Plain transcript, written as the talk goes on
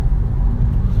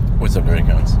What's up, Dirty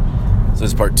Cones? So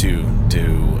this is part 2 to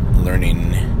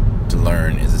learning to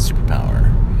learn is a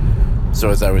superpower. So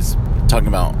as I was talking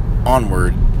about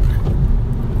Onward,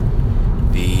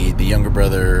 the younger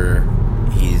brother,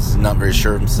 he's not very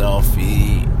sure of himself.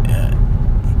 He's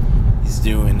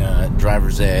doing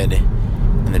driver's ed,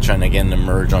 and they're trying to get him to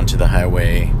merge onto the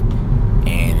highway,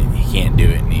 and he can't do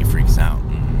it, and he freaks out,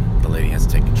 and the lady has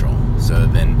to take control. So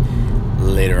then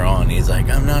later on, he's like,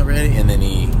 I'm not ready, and then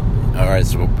alright,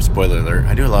 spoiler alert.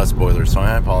 I do a lot of spoilers, so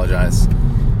I apologize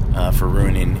for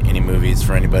ruining any movies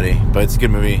for anybody, but it's a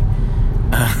good movie.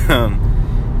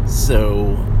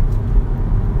 So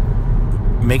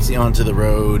makes it onto the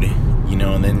road,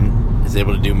 and then is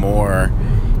able to do more,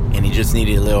 and he just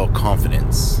needed a little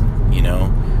confidence,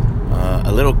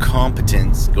 a little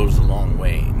competence goes a long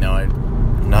way. Now,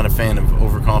 I'm not a fan of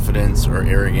overconfidence or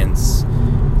arrogance.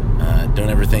 Don't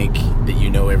ever think that you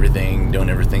know everything. Don't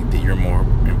ever think that you're more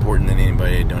important than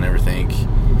anybody. Don't ever think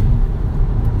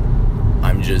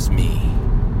I'm just me.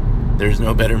 There's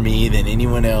no better me than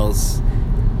anyone else,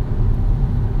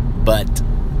 but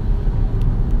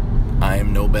I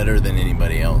am no better than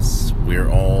anybody else. We're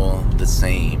all the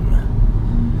same.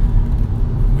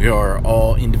 We are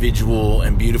all individual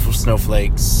and beautiful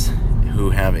snowflakes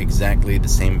who have exactly the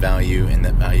same value, and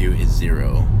that value is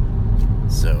 0.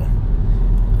 So,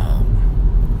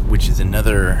 which is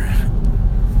another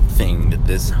thing that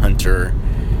this Hunter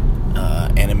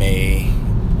anime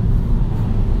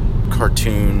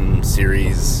cartoon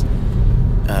series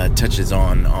touches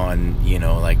on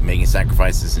like making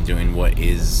sacrifices and doing what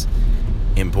is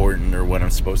important or what I'm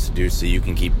supposed to do so you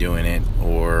can keep doing it,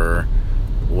 or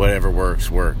whatever works,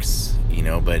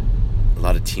 but a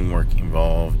lot of teamwork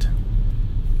involved.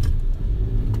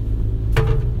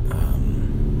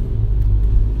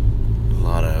 A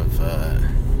lot of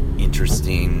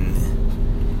interesting.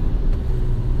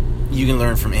 You can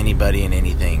learn from anybody and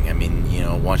anything. I mean,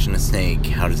 watching a snake,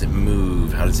 how does it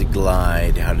move? How does it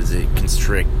glide? How does it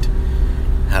constrict?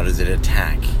 How does it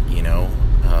attack?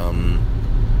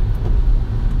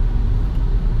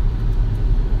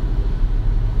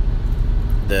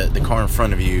 The car in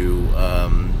front of you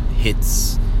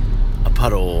hits a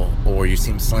puddle, or you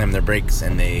see them slam their brakes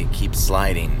and they keep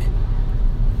sliding.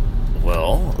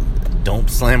 Well, don't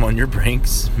slam on your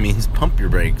brakes means pump your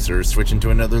brakes or switch into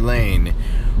another lane,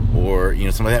 or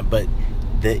something like that. But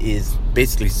that is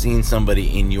basically seeing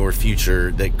somebody in your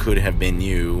future that could have been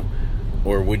you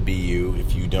or would be you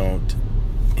if you don't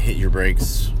hit your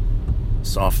brakes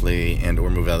softly and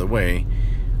or move out of the way.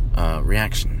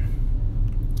 Reaction.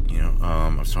 I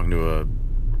was talking to a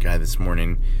guy this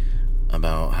morning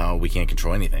about how we can't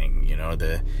control anything.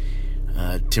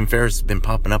 Tim Ferriss has been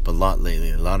popping up a lot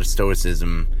lately, a lot of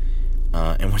stoicism.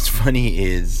 And what's funny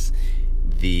is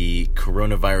the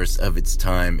coronavirus of its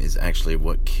time is actually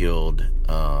what killed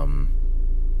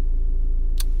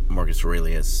Marcus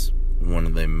Aurelius, one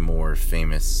of the more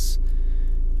famous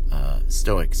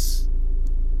Stoics.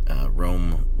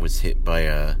 Rome was hit by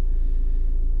a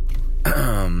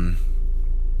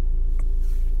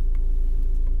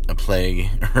plague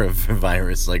or a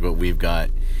virus like what we've got,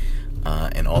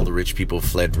 and all the rich people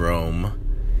fled Rome,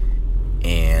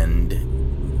 and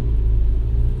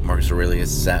Marcus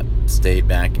Aurelius stayed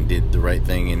back and did the right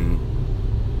thing and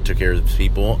took care of the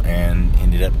people and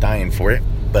ended up dying for it.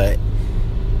 But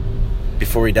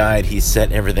before he died, he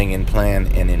set everything in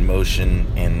plan and in motion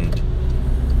and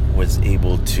was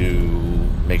able to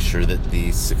make sure that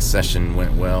the succession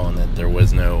went well and that there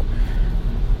was no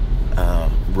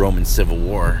Roman civil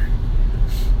war.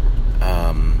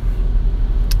 I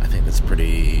think that's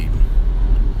pretty.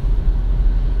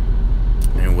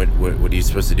 What are you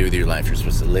supposed to do with your life? You're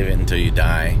supposed to live it until you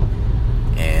die,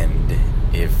 and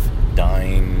if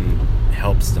dying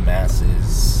helps the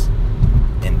masses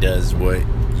and does what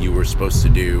you were supposed to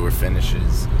do, or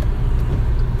finishes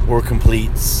or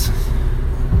completes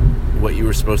what you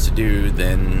were supposed to do,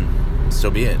 then so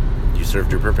be it. You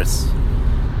served your purpose.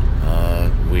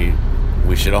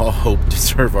 We should all hope to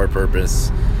serve our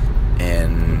purpose,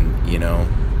 and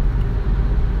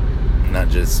not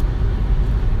just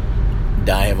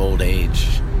die of old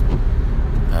age.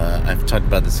 I've talked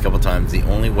about this a couple times. The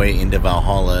only way into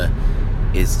Valhalla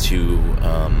is to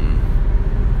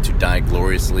die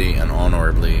gloriously and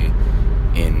honorably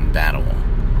in battle.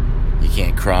 You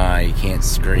can't cry, you can't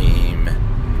scream.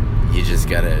 You just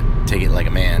gotta take it like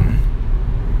a man.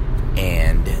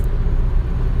 And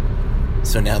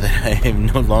so now that I am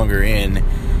no longer in,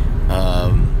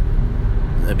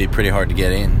 that'd be pretty hard to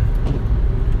get in.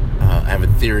 I have a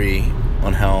theory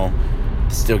on how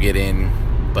to still get in,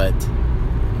 but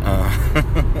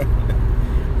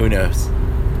who knows?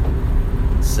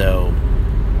 So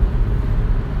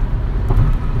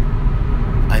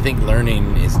think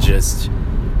learning is just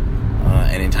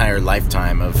an entire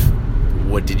lifetime of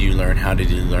what did you learn, how did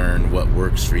you learn, what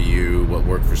works for you, what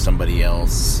worked for somebody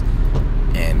else,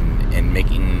 and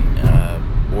making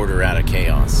order out of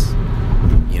chaos.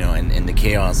 And the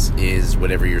chaos is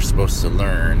whatever you're supposed to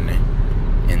learn,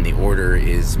 and the order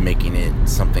is making it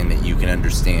something that you can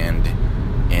understand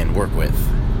and work with.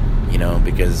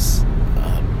 Because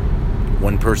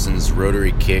one person's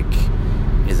rotary kick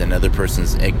is another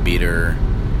person's egg beater,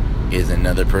 is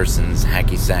another person's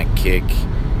hacky sack kick,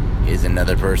 is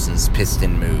another person's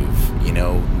piston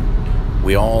move.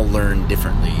 We all learn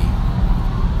differently.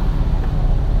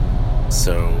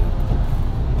 So,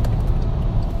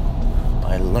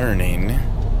 by learning,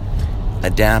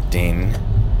 adapting,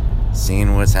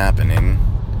 seeing what's happening,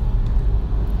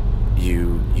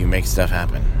 you make stuff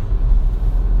happen.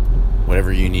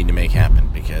 Whatever you need to make happen,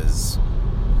 because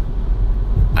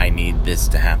I need this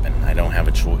to happen. I don't have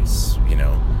a choice.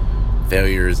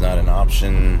 Failure is not an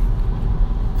option.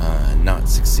 Not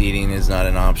succeeding is not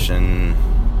an option.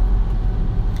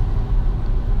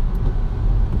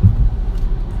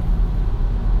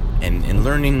 And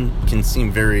learning can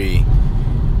seem very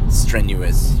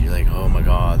strenuous. You're like, oh my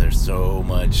God, there's so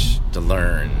much to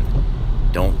learn.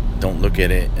 Don't look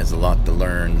at it as a lot to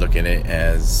learn. Look at it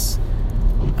as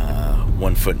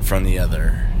one foot in front of the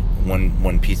other,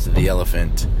 one piece of the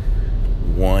elephant,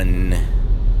 one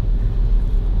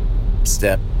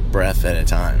step, breath at a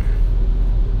time.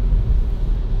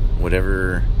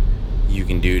 Whatever you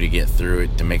can do to get through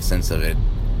it, to make sense of it,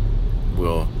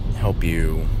 will help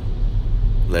you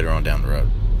later on down the road.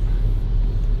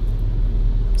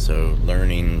 So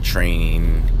learning,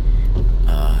 training,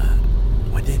 dang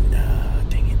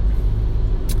it,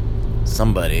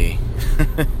 somebody,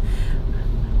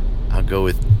 I'll go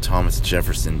with Thomas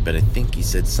Jefferson, but I think he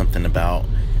said something about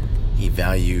he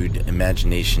valued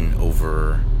imagination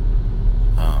over,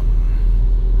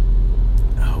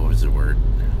 what was the word?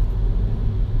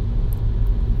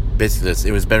 Basically,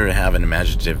 it was better to have an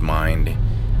imaginative mind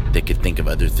that could think of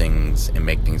other things and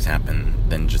make things happen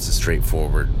than just a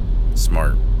straightforward,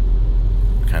 smart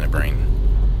kind of brain.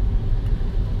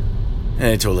 And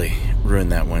I totally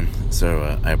ruined that one,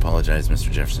 so I apologize,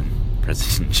 Mr. Jefferson.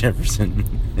 President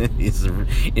Jefferson. He's in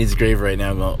his grave right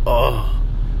now going, oh,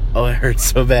 it hurts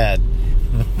so bad.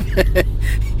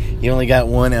 He only got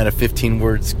 1 out of 15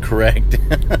 words correct.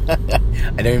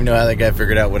 I don't even know how that guy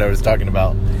figured out what I was talking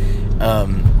about.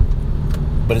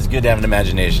 But it's good to have an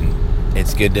imagination.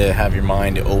 It's good to have your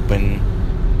mind open.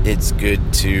 It's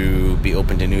good to be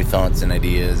open to new thoughts and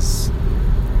ideas.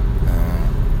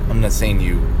 I'm not saying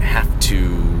you have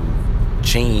to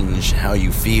change how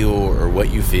you feel or what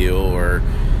you feel, or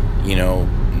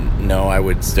no, I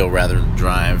would still rather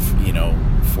drive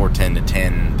 410 to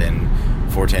 10 than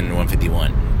 410 to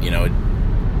 151.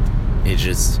 It's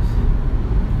just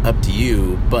up to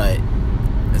you. But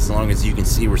as long as you can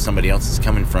see where somebody else is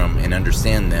coming from and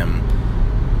understand them,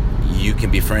 you can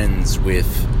be friends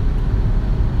with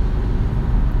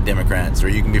Democrats, or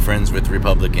you can be friends with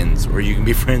Republicans, or you can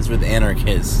be friends with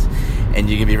anarchists, and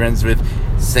you can be friends with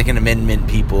Second Amendment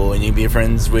people, and you can be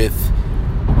friends with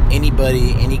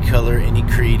anybody, any color, any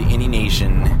creed, any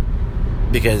nation,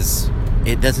 because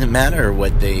it doesn't matter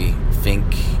what they think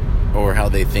or how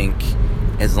they think,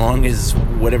 as long as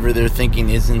whatever they're thinking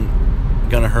isn't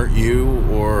gonna hurt you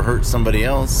or hurt somebody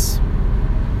else.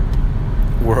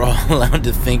 We're all allowed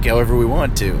to think however we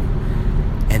want to,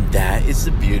 and that is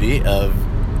the beauty of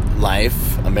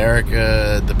life,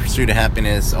 America, the pursuit of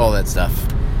happiness, all that stuff.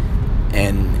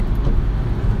 And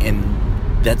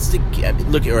that's the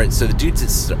look. All right, so the dudes that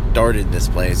started this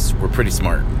place were pretty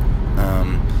smart.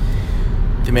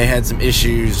 They may have had some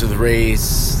issues with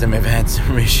race, they may have had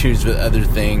some issues with other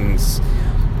things,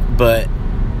 but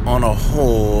on a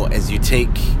whole, as you take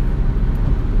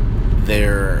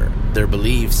their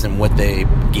beliefs and what they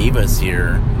gave us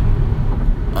here,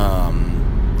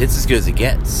 it's as good as it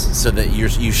gets. So that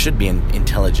you should be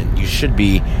intelligent. You should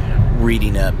be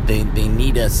reading up. They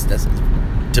need us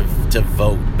to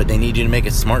vote, but they need you to make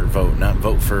a smart vote, not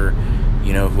vote for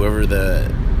whoever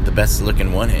the best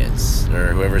looking one is,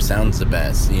 or whoever sounds the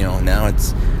best. Now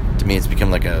it's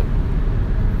become like a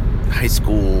high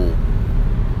school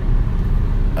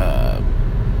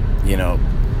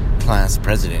class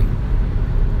president.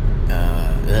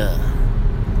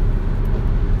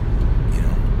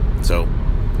 So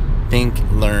think,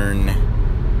 learn,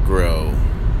 grow.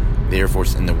 The Air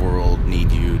Force and the world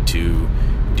need you to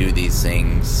do these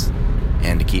things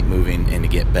and to keep moving and to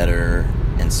get better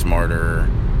and smarter,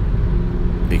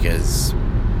 because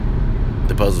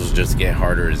the puzzles just get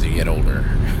harder as you get older.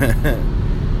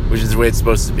 Which is the way it's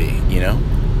supposed to be,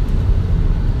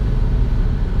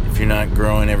 you're not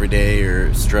growing every day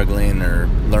or struggling or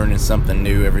learning something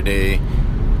new every day,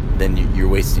 then you're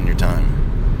wasting your time.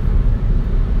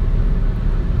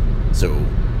 So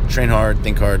train hard,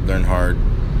 think hard, learn hard,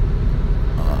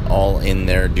 all in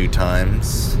their due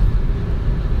times.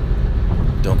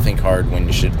 Don't think hard when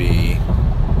you should be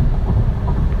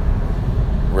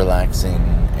relaxing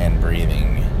and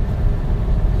breathing.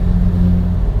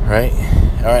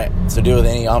 Alright, so deal with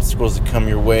any obstacles that come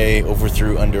your way, over,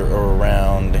 through, under, or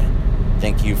around.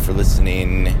 Thank you for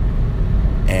listening,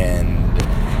 and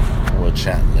we'll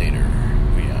chat later.